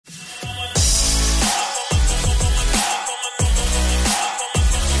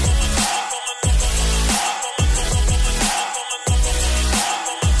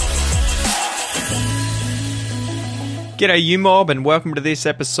G'day you mob, and welcome to this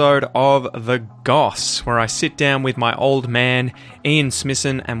episode of The Goss, where I sit down with my old man, Ian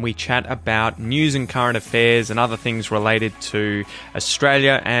Smissen, and we chat about news and current affairs and other things related to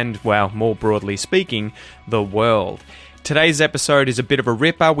Australia and, well, more broadly speaking, the world. Today's episode is a bit of a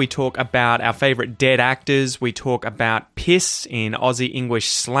ripper. We talk about our favourite dead actors. We talk about piss in Aussie English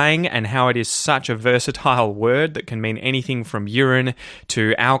slang and how it is such a versatile word that can mean anything from urine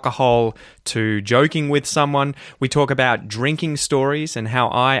to alcohol to joking with someone. We talk about drinking stories and how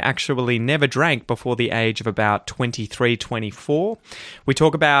I actually never drank before the age of about 23, 24. We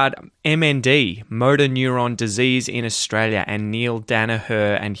talk about MND, motor neuron disease in Australia, and Neil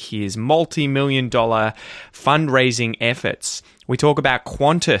Danaher and his multi-million-dollar fundraising efforts. We talk about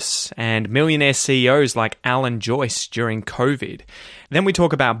Qantas and millionaire CEOs like Alan Joyce during COVID. Then we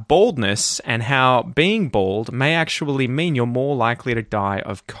talk about baldness and how being bald may actually mean you're more likely to die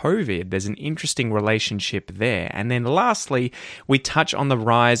of COVID. There's an interesting relationship there. And then lastly, we touch on the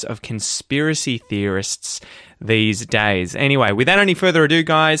rise of conspiracy theorists these days. Anyway, without any further ado,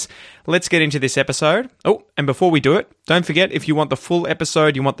 guys, let's get into this episode. Oh, and before we do it, don't forget, if you want the full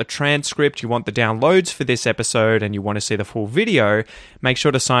episode, you want the transcript, you want the downloads for this episode, and you want to see the full video, make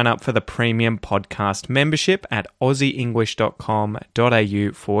sure to sign up for the premium podcast membership at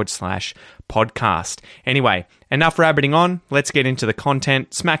aussieenglish.com.au/podcast. Anyway, enough rabbiting on. Let's get into the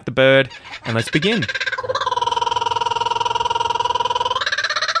content, smack the bird, and let's begin.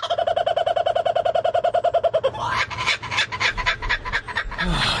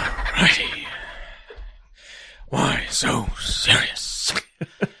 Why so serious?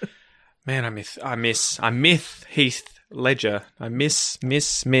 Man, I miss Heath Ledger. I miss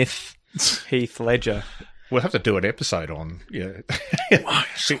Smith Heath Ledger. We'll have to do an episode on Why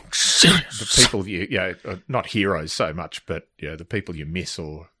so serious? the people not heroes so much, but the people you miss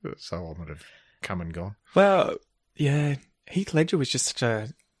or so on that have come and gone. Well, yeah, Heath Ledger was just such a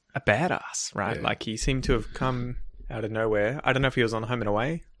badass, right? Yeah. Like he seemed to have come out of nowhere. I don't know if he was on Home and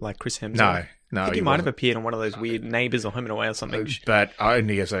Away, like Chris Hemsworth. No, I think he might have appeared on one of those weird Neighbours or Home and Away or something. But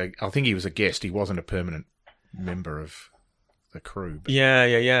only I think he was a guest. He wasn't a permanent member of the crew. But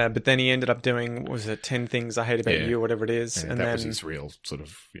Yeah. But then he ended up doing, what was it, 10 Things I Hate About You, or whatever it is. yeah, And that then was his real sort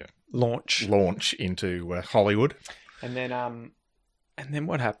of launch. into Hollywood. And then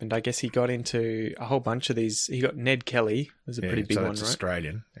what happened? I guess he got into a whole bunch of these. He got Ned Kelly, was a pretty big so one, that's right?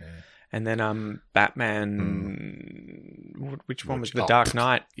 Australian. Yeah. And then Batman, which one was The Oh, Dark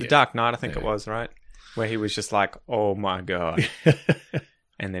Knight? The yeah. Dark Knight, I think it Yeah. was, right? Where he was just like, oh my God.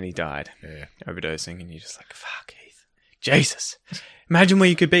 And then he died, overdosing, and you're just like, fuck, Heath. Jesus. Imagine where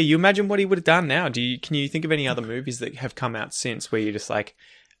you could be. You imagine what he would have done now. Can you think of any other movies that have come out since where you're just like,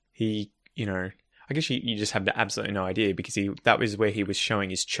 I guess you just have absolutely no idea, because that was where he was showing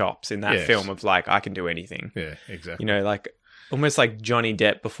his chops in that film of like, I can do anything. Yeah, exactly. Like almost like Johnny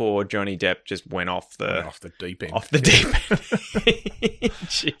Depp before Johnny Depp just went off the deep end. Off the deep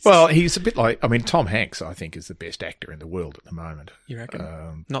end. Well, he's a bit like, Tom Hanks, I think, is the best actor in the world at the moment. You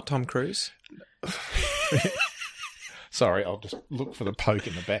reckon? Not Tom Cruise? Sorry, I'll just look for the poke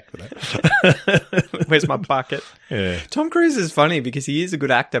in the back for that. Where's my bucket? Yeah. Tom Cruise is funny because he is a good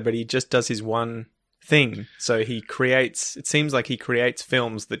actor, but he just does his one thing. So it seems like he creates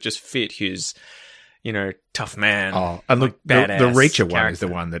films that just fit his, tough man. Oh, and look, the badass Reacher one character. is the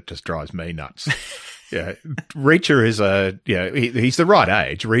one that just drives me nuts. Yeah. Reacher is he's the right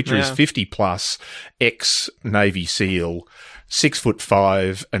age. Reacher is 50 plus, ex-Navy SEAL,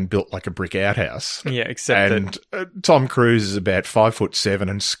 6'5", and built like a brick outhouse. Yeah, except Tom Cruise is about 5'7"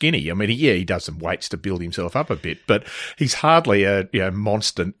 and skinny. I mean, he does some weights to build himself up a bit, but he's hardly a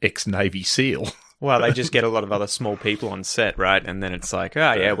monster ex-Navy SEAL. well, they just get a lot of other small people on set, right? And then it's like,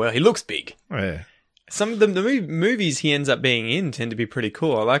 he looks big. Yeah. Some of the movies he ends up being in tend to be pretty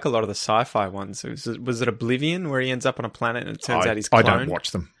cool. I like a lot of the sci-fi ones. Was it Oblivion, where he ends up on a planet and it turns out he's cloned? I don't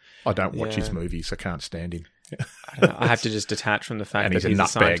watch them. I don't watch his movies. I can't stand him. I don't know. I have to just detach from the fact that he's a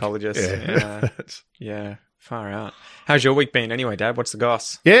Scientologist. Yeah, far out. How's your week been anyway, Dad? What's the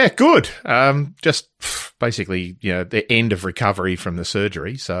goss? Yeah, good. Just basically, the end of recovery from the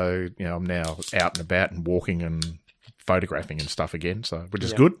surgery. So, I'm now out and about and walking and photographing and stuff again, which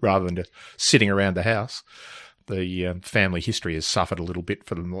is good, rather than just sitting around the house. The family history has suffered a little bit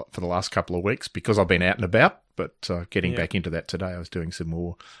for the last couple of weeks because I've been out and about, but getting back into that today. I was doing some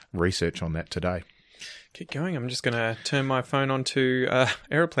more research on that today. Keep going. I'm just going to turn my phone on to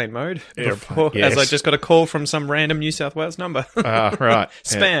airplane mode Yes. as I just got a call from some random New South Wales number. Right.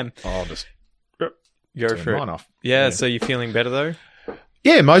 Spam. Yeah. I'll just Go turn for it. mine off. Yeah, so you're feeling better though?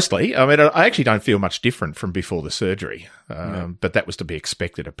 Yeah, mostly. I mean, I actually don't feel much different from before the surgery, but that was to be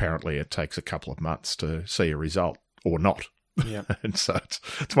expected. Apparently, it takes a couple of months to see a result. or not. Yeah. And so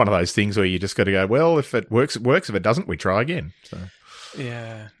it's one of those things where you just got to go, well, if it works, it works. If it doesn't, we try again. So.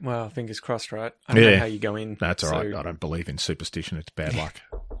 Yeah. Well, fingers crossed, right? I don't know how you go in. That's all right. I don't believe in superstition. It's bad luck.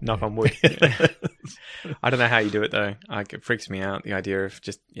 Knock on wood. I don't know how you do it, though. It freaks me out, the idea of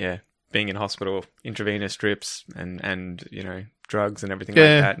just, being in hospital, intravenous strips and drugs and everything like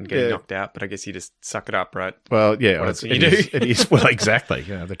that and getting knocked out. But I guess you just suck it up, right? Well, yeah. What else can you do? It is. Well, exactly.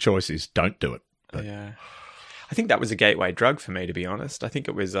 The choice is don't do it. But. Yeah. I think that was a gateway drug for me, to be honest. I think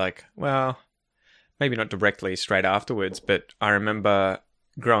it was like, well, maybe not directly straight afterwards, but I remember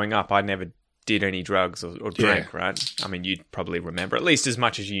growing up, I never did any drugs or drank, right? I mean, you'd probably remember at least as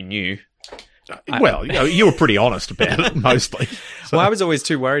much as you knew. Well, you were pretty honest about it, mostly. So. Well, I was always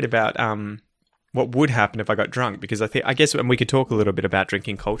too worried about what would happen if I got drunk, because I guess, and we could talk a little bit about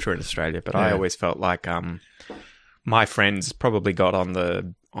drinking culture in Australia, but I always felt like my friends probably got on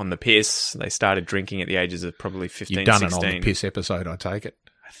the piss. They started drinking at the ages of probably 15, You've done 16. an on the piss episode, I take it.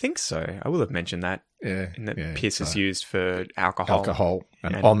 I think so. I will have mentioned that. Yeah. And that piss is used for alcohol.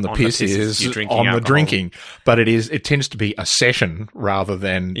 And on the piss is on the drinking. But it tends to be a session rather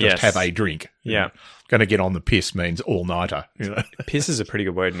than just have a drink. Yeah. Going to get on the piss means all-nighter. Piss is a pretty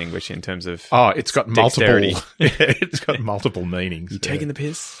good word in English in terms of it's got dexterity. It's got multiple meanings. You taking the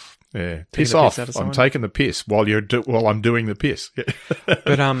piss? Yeah. Piss off. I'm taking the piss while I'm doing the piss.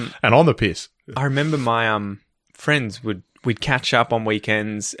 But and on the piss. I remember my friends we'd catch up on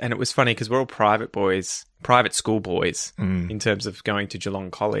weekends, and it was funny because we're all private school boys in terms of going to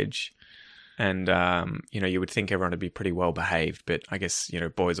Geelong College. And, you would think everyone would be pretty well behaved, but I guess,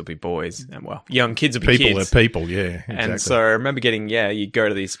 boys will be boys and young kids will be people kids. People are people, yeah. Exactly. And so I remember you'd go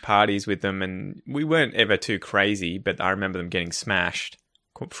to these parties with them, and we weren't ever too crazy, but I remember them getting smashed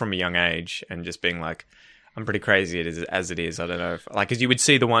from a young age and just being like, I'm pretty crazy as it is. I don't know because you would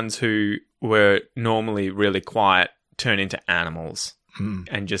see the ones who were normally really quiet turn into animals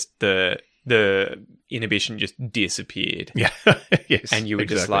and just the inhibition just disappeared. Yeah. Yes. And you were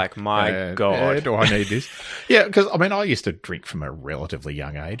just like, my God. Do I need this? Yeah, because I used to drink from a relatively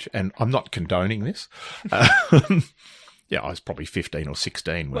young age, and I'm not condoning this. I was probably 15 or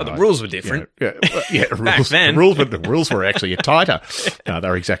 16. Well, the rules were different. Back then. The rules were actually tighter. No, they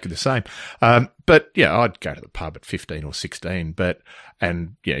were exactly the same. But I'd go to the pub at 15 or 16,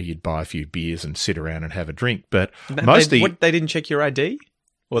 you'd buy a few beers and sit around and have a drink. But they didn't check your ID?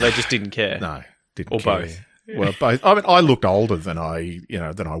 Or they just didn't care? No, didn't care. Or both? Well, both. I mean, I looked older than I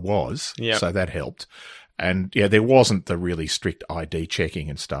was, so that helped. And there wasn't the really strict ID checking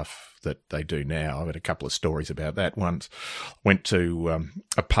and stuff that they do now. I've had a couple of stories about that. Once went to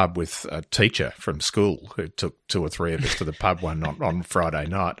a pub with a teacher from school who took 2 or 3 of us to the pub one on Friday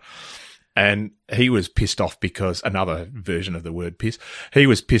night. And he was pissed off because, another version of the word piss, he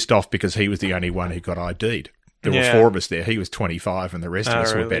was pissed off because he was the only one who got ID'd. There were 4 of us there. He was 25 and the rest of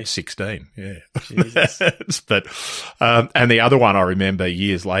us were about 16. Yeah. Jesus. But, and the other one I remember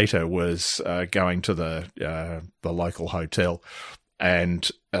years later was going to the local hotel, and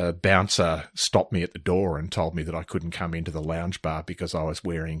a bouncer stopped me at the door and told me that I couldn't come into the lounge bar because I was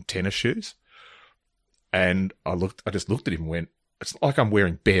wearing tennis shoes. And I just looked at him and went, it's like I'm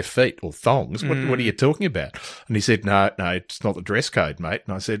wearing bare feet or thongs. What are you talking about? And he said, no, it's not the dress code, mate.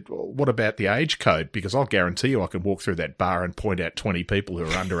 And I said, well, what about the age code? Because I'll guarantee you I can walk through that bar and point out 20 people who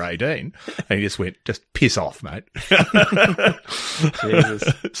are under 18. And he just went, just piss off, mate.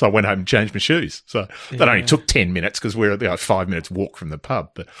 Jesus. So I went home and changed my shoes. So that only took 10 minutes because we're 5 minutes walk from the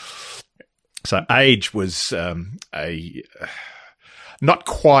pub. But so age was not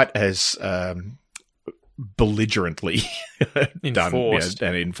quite as belligerently enforced. done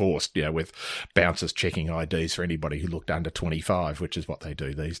and enforced, with bouncers checking IDs for anybody who looked under 25, which is what they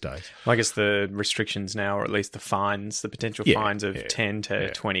do these days. Well, I guess the restrictions now, or at least the fines, the potential fines of 10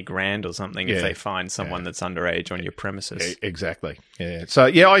 to 20 grand or something if they find someone that's underage on your premises. Exactly. Yeah. So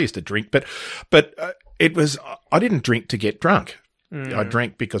I used to drink, but it was, I didn't drink to get drunk. I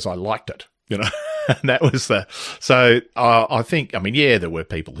drank because I liked it. And that was I think, there were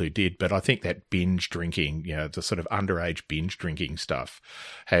people who did, but I think that binge drinking, the sort of underage binge drinking stuff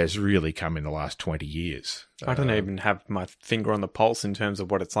has really come in the last 20 years. I don't even have my finger on the pulse in terms of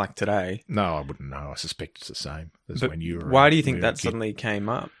what it's like today. No, I wouldn't know. I suspect it's the same as when you were. Why do you think that suddenly came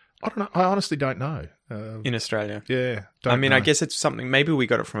up? I don't know. I honestly don't know. In Australia? Yeah. I guess it's something, maybe we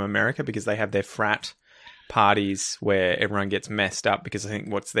got it from America because they have their frat parties where everyone gets messed up because I think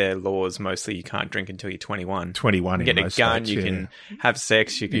what's their laws mostly you can't drink until you're 21. 21 you get a gun, states, you can have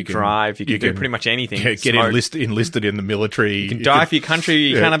sex, you can drive, you can do pretty much anything. Yeah, get enlisted in the military. You can die for your country,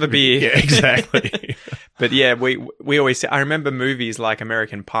 you can't have a beer. Yeah, exactly. But we always say, I remember movies like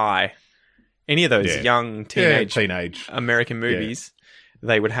American Pie any of those young teenage American Yeah. movies,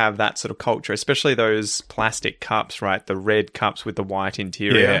 they would have that sort of culture, especially those plastic cups, right? The red cups with the white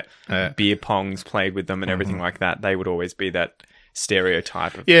interior, beer pongs played with them and everything like that. They would always be that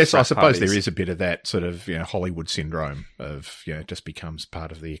stereotype of Yes, I suppose parties. there is a bit of that sort of Hollywood syndrome of it just becomes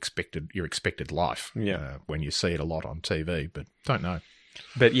part of your expected life when you see it a lot on TV, but don't know.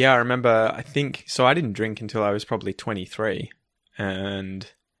 But yeah, I remember, I didn't drink until I was probably 23. And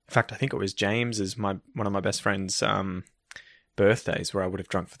in fact, I think it was James's, one of my best friend's birthdays where I would have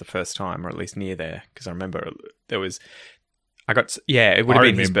drunk for the first time, or at least near there. Because I remember it would have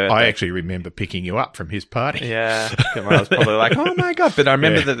been his birthday. I actually remember picking you up from his party. Yeah. I was probably like, oh my God. But I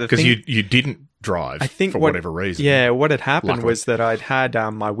remember that because you didn't drive for whatever reason. Yeah, what had happened was that I'd had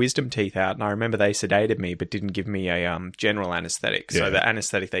my wisdom teeth out, and I remember they sedated me but didn't give me a general anesthetic. So the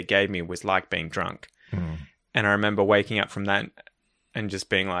anesthetic they gave me was like being drunk. Mm. And I remember waking up from that and just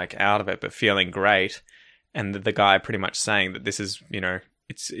being like out of it but feeling great. And the guy pretty much saying that this is,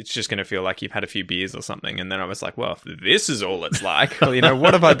 it's just going to feel like you've had a few beers or something. And then I was like, well, if this is all it's like,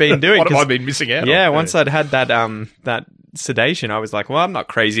 what have I been doing? What have I been missing out on? Yeah, once I'd had that sedation, I was like, well, I'm not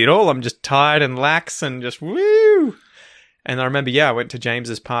crazy at all. I'm just tired and lax and just woo. And I remember, I went to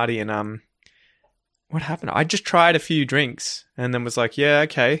James's party and what happened? I just tried a few drinks and then was like, yeah,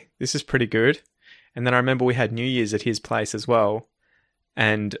 okay, this is pretty good. And then I remember we had New Year's at his place as well.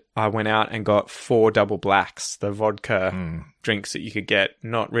 And I went out and got 4 double blacks, the vodka drinks that you could get,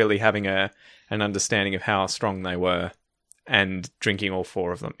 not really having an understanding of how strong they were, and drinking all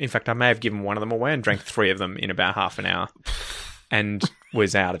 4 of them. In fact, I may have given one of them away and drank 3 of them in about half an hour and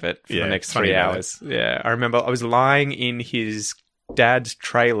was out of it for the next 3 hours. Yeah, I remember I was lying in his dad's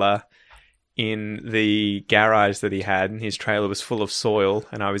trailer in the garage that he had, and his trailer was full of soil,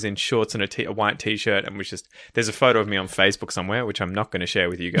 and I was in shorts and a white t-shirt, and there's a photo of me on Facebook somewhere, which I'm not going to share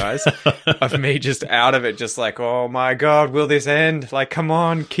with you guys, of me just out of it, just like, oh my God, will this end? Like, come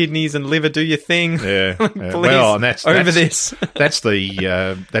on, kidneys and liver, do your thing. Yeah. Please, well, and that's this. that's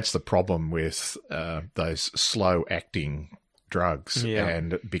the problem with those slow acting drugs,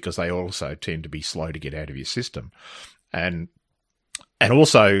 and because they also tend to be slow to get out of your system, and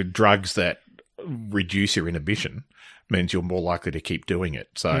also drugs that reduce your inhibition means you're more likely to keep doing it.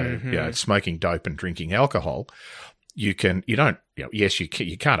 So, smoking dope and drinking alcohol, you can't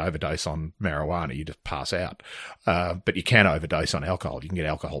overdose on marijuana, you just pass out. But you can overdose on alcohol. You can get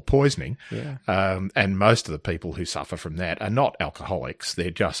alcohol poisoning. Yeah. And most of the people who suffer from that are not alcoholics. They're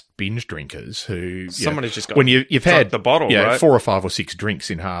just binge drinkers who... Someone who's just got... When you've had the bottle, right? 4 or 5 or 6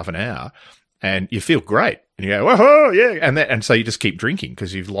 drinks in half an hour, and you feel great. And you go, whoa, yeah. And so you just keep drinking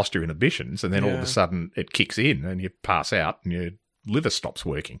because you've lost your inhibitions. And then all of a sudden it kicks in and you pass out and your liver stops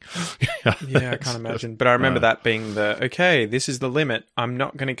working. Yeah, I can't imagine. But I remember that being okay, this is the limit. I'm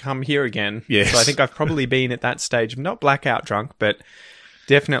not going to come here again. Yes. So I think I've probably been at that stage of not blackout drunk, but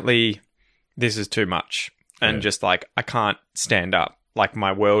definitely this is too much. And just like, I can't stand up. Like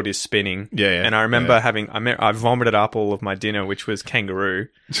my world is spinning. Yeah. And I remember I vomited up all of my dinner, which was kangaroo.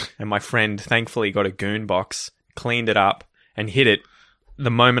 And my friend thankfully got a goon box, cleaned it up and hid it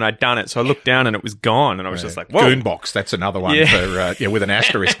the moment I'd done it. So I looked down and it was gone. And I was just like, whoa. Goon box. That's another one for, with an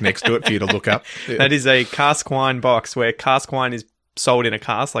asterisk next to it for you to look up. Yeah. That is a cask wine box where cask wine is sold in a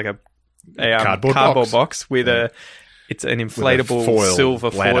cask, like a cardboard box with it's an inflatable silver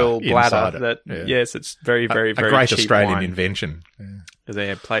foil bladder that, yes, it's very, very, very a great cheap Australian wine. invention.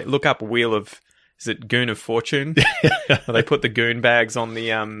 Yeah. Look up Wheel of, is it Goon of Fortune? They put the goon bags on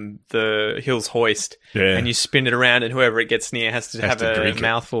the Hills hoist and you spin it around and whoever it gets near has to have a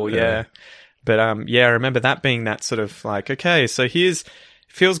mouthful. Yeah. But I remember that being that sort of like, okay, so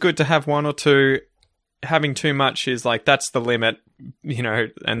feels good to have 1 or 2. Having too much is like, that's the limit,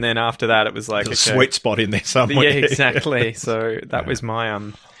 and then after that it was like... There's a sweet spot in there somewhere. Yeah, exactly. So that was my...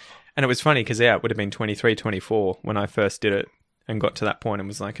 And it was funny because, it would have been 23, 24 when I first did it and got to that point and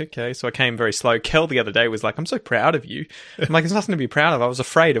was like, okay, so I came very slow. Kel the other day was like, I'm so proud of you. I'm like, there's nothing to be proud of. I was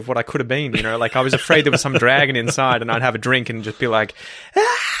afraid of what I could have been, like I was afraid there was some dragon inside and I'd have a drink and just be like,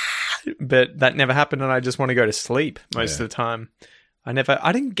 ah! But that never happened and I just want to go to sleep most of the time.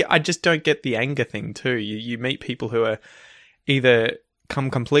 I just don't get the anger thing too. You meet people who are either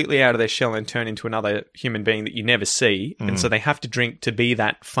come completely out of their shell and turn into another human being that you never see. And so they have to drink to be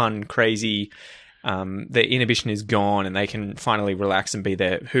that fun, crazy, their inhibition is gone and they can finally relax and be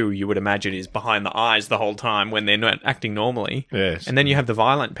there who you would imagine is behind the eyes the whole time when they're not acting normally. Yes. And then you have the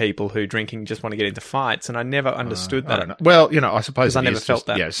violent people who drinking just want to get into fights. And I never understood that. I don't know. Well, I suppose I never felt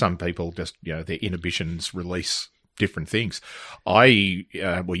that. Yeah, some people just, their inhibitions release different things. You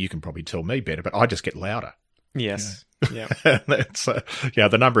can probably tell me better, but I just get louder. Yes. Yeah. That's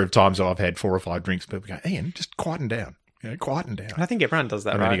the number of times I've had 4 or 5 drinks, people go, Ian, just quieten down. Quieten down. And I think everyone does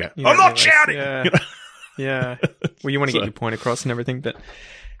that, and right? Then you go, I'm not shouting. Yeah. Yeah. Well, you want to get your point across and everything, but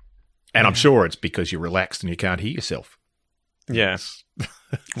and I'm sure it's because you're relaxed and you can't hear yourself. Yes.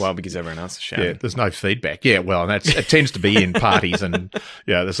 Well, because everyone else is shouting. Yeah, there's no feedback. Yeah, well, and it tends to be in parties and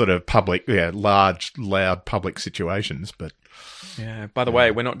the sort of public, large, loud public situations. But yeah. By the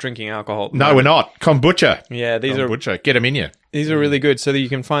way, we're not drinking alcohol. No, we're not. Kombucha. Yeah, these kombucha. Get them in you. These are really good. So that you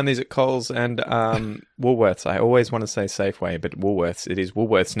can find these at Coles and Woolworths. I always want to say Safeway, but Woolworths. It is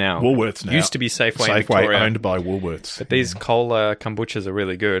Woolworths now. Woolworths now. Used to be Safeway in Safeway Victoria. owned by Woolworths. But these cola kombuchas are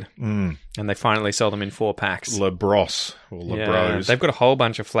really good. And they finally sell them in 4 packs. Le Bros or Le Yeah, Bros. they've got a whole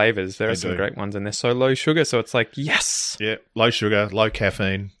bunch of flavours. There are They some do. great ones, and they're so low sugar, so it's like, yes! Yeah, low sugar, low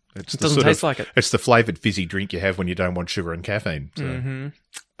caffeine. It doesn't taste like it. It's the flavoured fizzy drink you have when you don't want sugar and caffeine. So.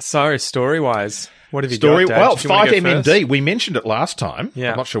 So, story-wise, what have you got, Dad? Well, Do you wanna go 5MND, first? we mentioned it last time.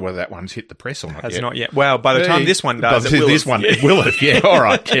 Yeah. I'm not sure whether that one's hit the press or not Has yet. not yet. Well, by the time this one does, But it will this have. one, Yeah. it will have. Yeah, all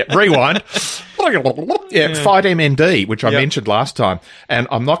right. Yeah, rewind. Yeah, 5MND, which I mentioned last time. And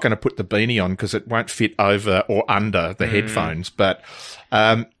I'm not going to put the beanie on because it won't fit over or under the headphones. But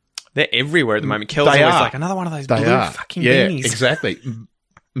They're everywhere at the moment. Kel's They always are. like, another one of those they blue are. fucking Yeah, beanies. exactly.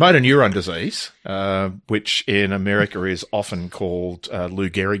 Motor neuron disease, which in America is often called Lou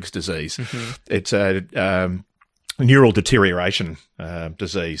Gehrig's disease. It's a neural deterioration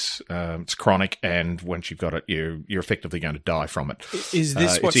disease. It's chronic, and once you've got it, you're effectively going to die from it. Is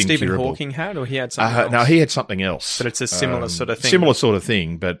this what it's Stephen incurable. Hawking had, or he had something else? No, he had something else. But it's a similar sort of thing. Similar sort of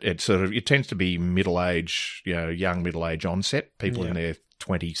thing, but it tends to be middle-age, young middle-age onset, people in their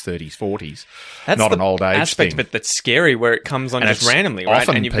 20s, 30s, 40s. That's not the an old age aspect thing. of it that's scary, where it comes on And just it's randomly, right?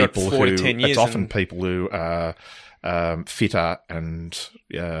 often And you've got people 4 to who- 10 years. It's often people who are fitter, and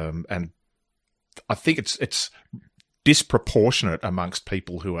I think it's disproportionate amongst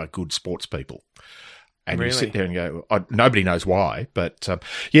people who are good sports people. And Really? you sit there and go, nobody knows why. But, so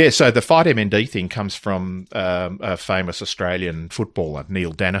the 5MND thing comes from a famous Australian footballer,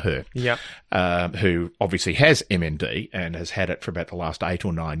 Neil Danaher, who obviously has MND and has had it for about the last 8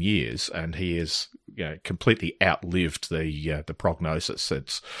 or 9 years. And he has completely outlived the prognosis.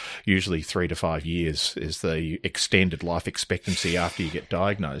 It's usually 3 to 5 years is the extended life expectancy after you get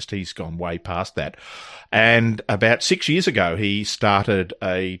diagnosed. He's gone way past that. And about 6 years ago, he started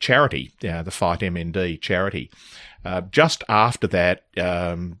a charity, the Fight MND charity. Just after that,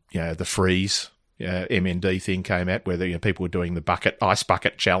 the freeze MND thing came out, where people were doing the ice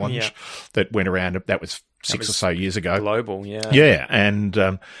bucket challenge that went around. That was six or so years ago. Global, Yeah,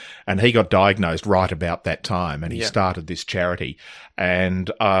 and he got diagnosed right about that time, and he started this charity,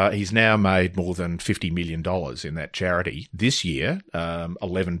 and he's now made more than $50 million in that charity this year,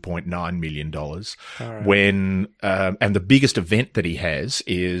 $11.9 million. Right. When and the biggest event that he has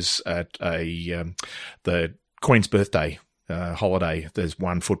is at the Queen's birthday holiday. There's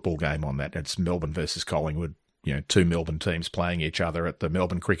one football game on that. It's Melbourne versus Collingwood. 2 Melbourne teams playing each other at the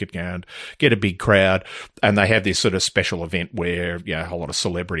Melbourne Cricket Ground, get a big crowd, and they have this sort of special event where a whole lot of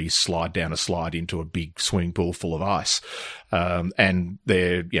celebrities slide down a slide into a big swimming pool full of ice, and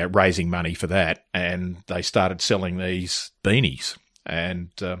they're raising money for that, and they started selling these beanies, and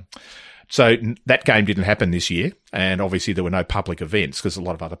so that game didn't happen this year, and obviously there were no public events because a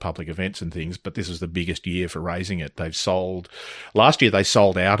lot of other public events and things, but this is the biggest year for raising it. Last year they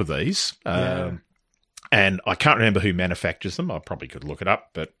sold out of these. And I can't remember who manufactures them. I probably could look it up,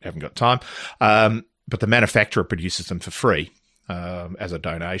 but haven't got time. But the manufacturer produces them for free as a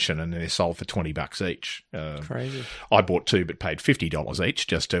donation, and they're sold for $20 each. Crazy. I bought 2 but paid $50 each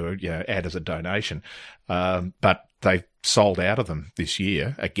just to add as a donation. But they sold out of them this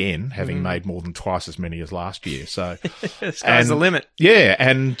year, again, having made more than twice as many as last year. So Sky's the limit. Yeah,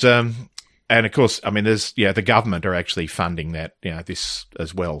 and of course, I mean, there's the government are actually funding that this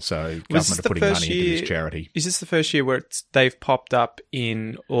as well. So government are putting money into this charity. Is this the first year where they've popped up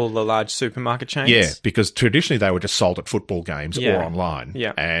in all the large supermarket chains? Yeah, because traditionally they were just sold at football games or online.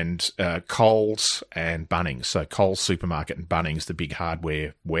 Yeah, and Coles and Bunnings, so Coles Supermarket and Bunnings, the big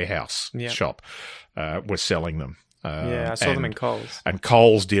hardware warehouse shop, were selling them. I saw them in Coles. And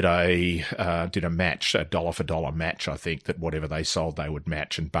Coles did a match, a dollar for dollar match, I think, that whatever they sold they would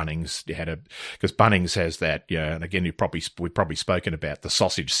match. And Bunnings because Bunnings has that, and again we've probably spoken about the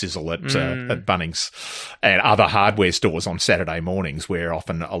sausage sizzle at Bunnings and other hardware stores on Saturday mornings, where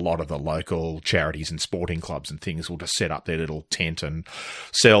often a lot of the local charities and sporting clubs and things will just set up their little tent and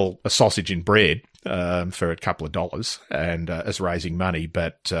sell a sausage and bread. for a couple of dollars and as raising money,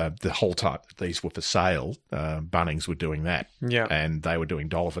 but the whole time these were for sale, Bunnings were doing that, and they were doing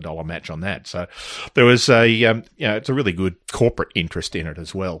dollar for dollar match on that. So there was it's a really good corporate interest in it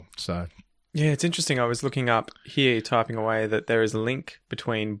as well. So. Yeah, it's interesting. I was looking up here, typing away, that there is a link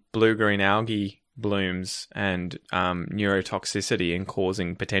between blue-green algae blooms and neurotoxicity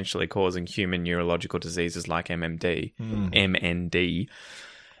and potentially causing human neurological diseases like MND.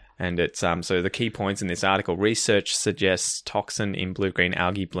 And it's so the key points in this article: research suggests toxin in blue-green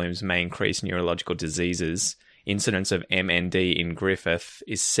algae blooms may increase neurological diseases. Incidence of MND in Griffith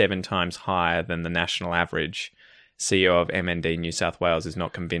is 7 times higher than the national average. CEO of MND New South Wales is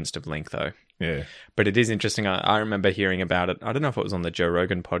not convinced of link, though. Yeah. But it is interesting. I remember hearing about it. I don't know if it was on the Joe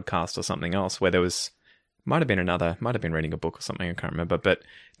Rogan podcast or something else, where there was, might have been reading a book or something, I can't remember, but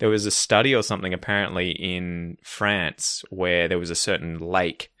there was a study or something apparently in France where there was a certain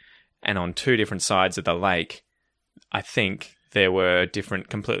lake, and on 2 different sides of the lake, I think there were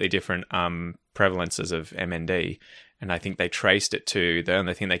completely different prevalences of MND. And I think they traced it to the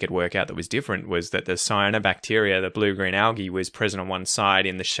only thing they could work out that was different was that the cyanobacteria, the blue-green algae, was present on one side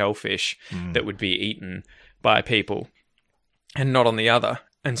in the shellfish that would be eaten by people and not on the other.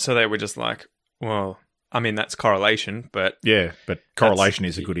 And so they were just like, well, I mean, that's correlation, but... Yeah, but correlation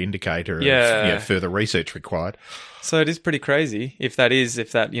is a good indicator of further research required. So it is pretty crazy if that,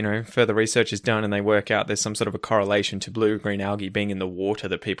 further research is done and they work out there's some sort of a correlation to blue-green algae being in the water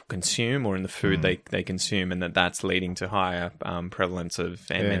that people consume or in the food they consume, and that's leading to higher prevalence of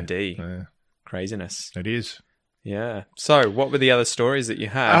MND. Yeah. Craziness. It is. Yeah. So, what were the other stories that you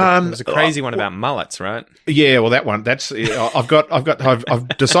had? There was a crazy one about mullets, right? Yeah. Well, that one. That's. I've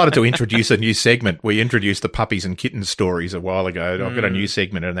decided to introduce a new segment. We introduced the puppies and kittens stories a while ago. I've got a new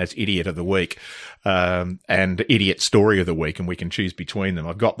segment, and that's Idiot of the Week, and Idiot Story of the Week, and we can choose between them.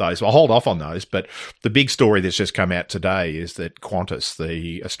 I've got those. I'll hold off on those. But the big story that's just come out today is that Qantas,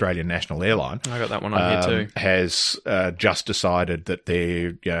 the Australian national airline, I got that one on here too, has just decided that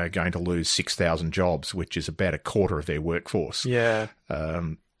they're going to lose 6,000 jobs, which is about a quarter of their workforce. Yeah.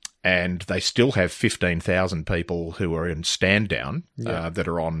 And they still have 15,000 people who are in stand down that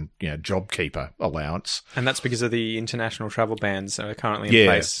are on JobKeeper allowance. And that's because of the international travel bans that are currently in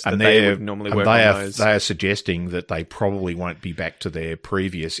place. And they would normally work on those. They are suggesting that they probably won't be back to their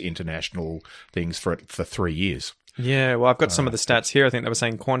previous international things for 3 years. Yeah, well, I've got some of the stats here. I think they were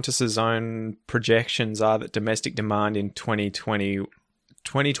saying Qantas's own projections are that domestic demand in 2020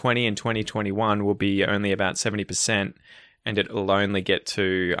 and 2021 will be only about 70%, and it'll only get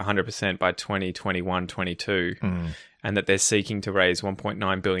to 100% by 2021-22, and that they're seeking to raise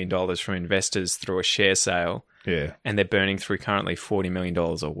 $1.9 billion from investors through a share sale. Yeah. And they're burning through currently $40 million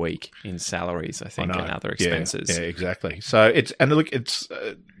a week in salaries, I think, and other expenses. Yeah, exactly. So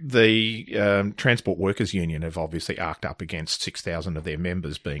the Transport Workers Union have obviously arced up against 6,000 of their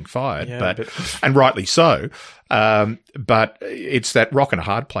members being fired, and rightly so. But it's that rock and a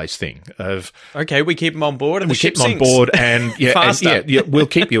hard place thing of, okay, we keep them on board and we keep them on board and we'll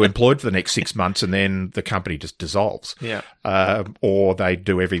keep you employed for the next 6 months, and then the company just dissolves. Yeah. Or they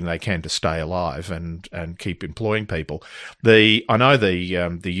do everything they can to stay alive and keep employing people. I know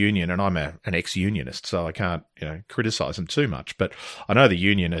the union, and I'm an ex-unionist, so I can't criticise them too much. But I know the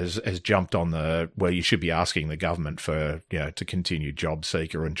union has jumped on you should be asking the government for to continue job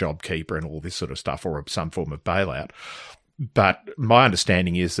seeker and job keeper and all this sort of stuff, or some form of bailout. But my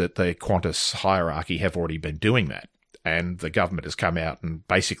understanding is that the Qantas hierarchy have already been doing that. And the government has come out and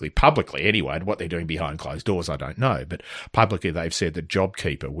basically publicly anyway, and what they're doing behind closed doors, I don't know. But publicly they've said that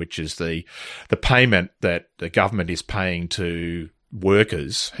JobKeeper, which is the payment that the government is paying to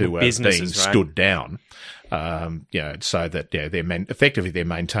workers who are being stood down, so that they're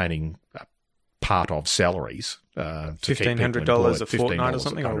maintaining part of salaries. $1,500 a fortnight or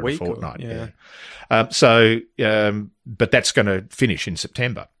something, or a week? But that's going to finish in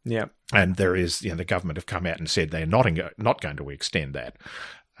September. Yeah. And there is, the government have come out and said they're not going to extend that.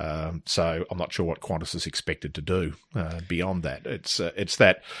 So I'm not sure what Qantas is expected to do beyond that. It's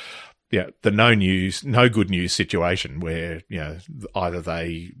that, the no good news situation where, either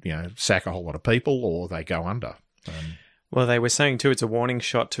they, sack a whole lot of people or they go under. Well, they were saying too, it's a warning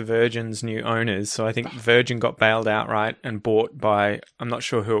shot to Virgin's new owners. So I think Virgin got bailed outright and bought by, I'm not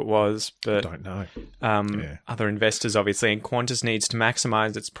sure who it was, but I don't know. Other investors, obviously. And Qantas needs to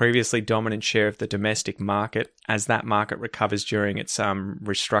maximise its previously dominant share of the domestic market as that market recovers during its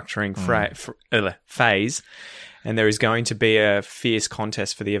restructuring phase. And there is going to be a fierce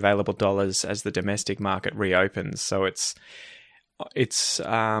contest for the available dollars as the domestic market reopens. So it's its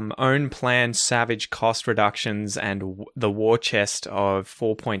own planned savage cost reductions and the war chest of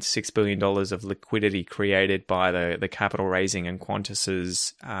 $4.6 billion of liquidity created by the capital raising and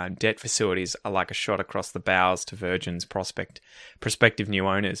Qantas's debt facilities are like a shot across the bows to Virgin's prospective new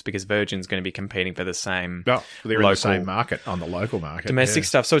owners, because Virgin's going to be competing for the same they're in the same market, on the local market. Domestic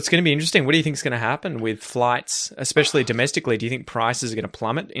stuff. So it's going to be interesting. What do you think is going to happen with flights, especially domestically? Do you think prices are going to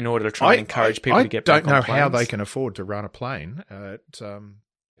plummet in order to try and encourage people to get back on planes? I don't know how they can afford to run a plane.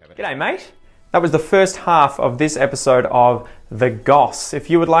 G'day, mate. That was the first half of this episode of The Goss. If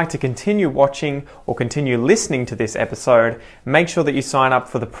you would like to continue watching or continue listening to this episode, make sure that you sign up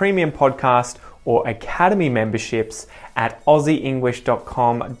for the premium podcast or academy memberships at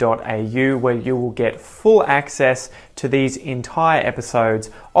aussieenglish.com.au, where you will get full access to these entire episodes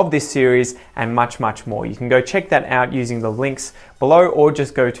of this series and much, much more. You can go check that out using the links below, or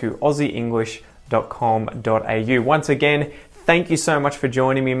just go to aussieenglish.com.au. Once again, thank you so much for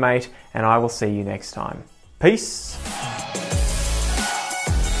joining me, mate, and I will see you next time. Peace.